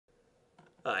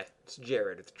Hi, it's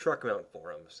Jared with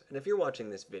TruckMountForums, and if you're watching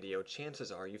this video,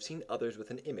 chances are you've seen others with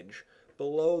an image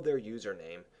below their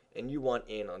username and you want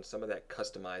in on some of that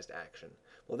customized action.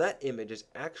 Well, that image is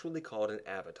actually called an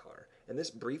avatar, and this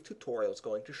brief tutorial is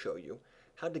going to show you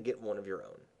how to get one of your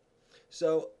own.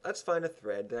 So let's find a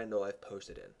thread that I know I've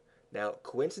posted in. Now,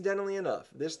 coincidentally enough,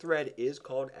 this thread is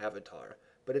called Avatar,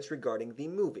 but it's regarding the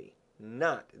movie,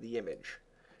 not the image.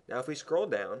 Now, if we scroll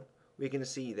down, we can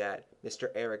see that Mr.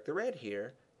 Eric the Red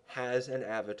here has an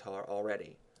avatar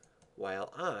already,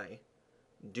 while I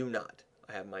do not.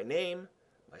 I have my name,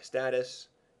 my status,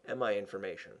 and my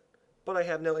information, but I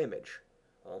have no image.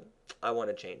 Well, I want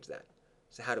to change that.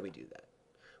 So how do we do that?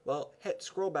 Well,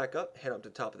 scroll back up, head up to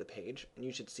the top of the page, and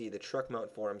you should see the Truck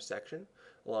Mount Forums section,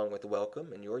 along with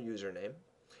welcome and your username.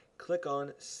 Click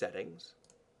on Settings,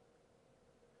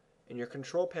 and your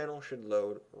control panel should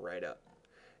load right up.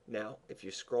 Now, if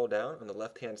you scroll down on the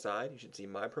left-hand side, you should see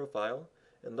My Profile,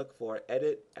 and look for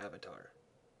Edit Avatar.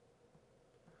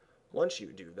 Once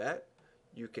you do that,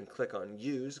 you can click on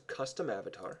Use Custom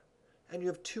Avatar, and you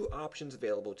have two options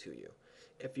available to you.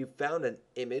 If you found an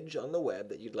image on the web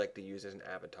that you'd like to use as an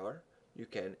avatar, you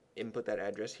can input that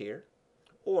address here,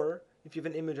 or if you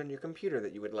have an image on your computer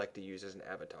that you would like to use as an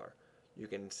avatar, you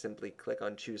can simply click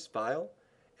on Choose File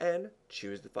and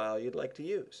choose the file you'd like to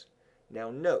use.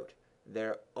 Now note,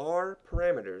 there are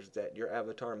parameters that your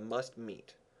avatar must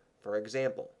meet. For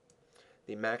example,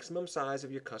 the maximum size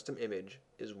of your custom image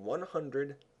is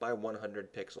 100 by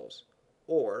 100 pixels,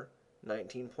 or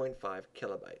 19.5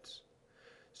 kilobytes.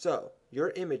 So,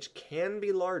 your image can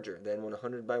be larger than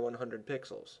 100 by 100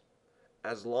 pixels,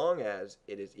 as long as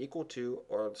it is equal to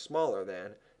or smaller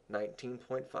than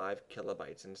 19.5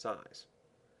 kilobytes in size.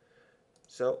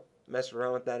 So, mess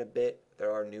around with that a bit.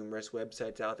 There are numerous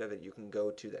websites out there that you can go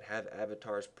to that have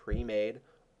avatars pre-made,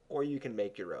 or you can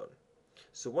make your own.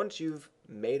 So once you've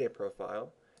made a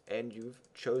profile and you've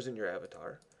chosen your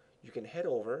avatar, you can head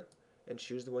over and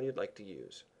choose the one you'd like to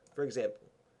use. For example,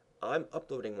 I'm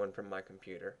uploading one from my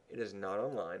computer. It is not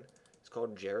online. It's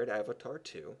called Jared Avatar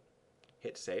 2.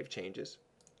 Hit Save Changes,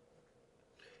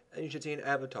 and you should see an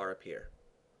avatar appear.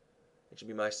 It should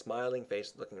be my smiling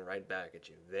face looking right back at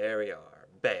you. There we are.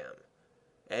 Bam!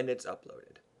 And it's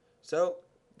uploaded. So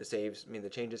the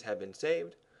changes have been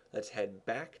saved. Let's head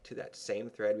back to that same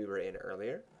thread we were in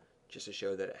earlier, just to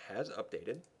show that it has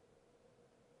updated.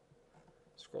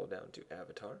 Scroll down to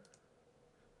Avatar.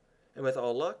 And with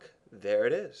all luck, there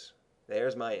it is.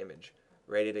 There's my image,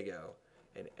 ready to go,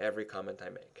 in every comment I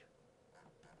make.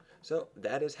 So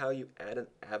that is how you add an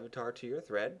avatar to your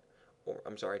thread, or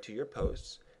to your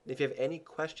posts. And if you have any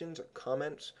questions or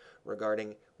comments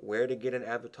regarding where to get an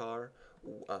avatar,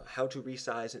 how to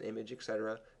resize an image,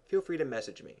 etc., feel free to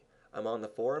message me. I'm on the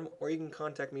forum, or you can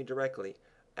contact me directly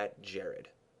at Jared.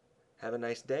 Have a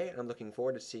nice day, and I'm looking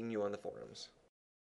forward to seeing you on the forums.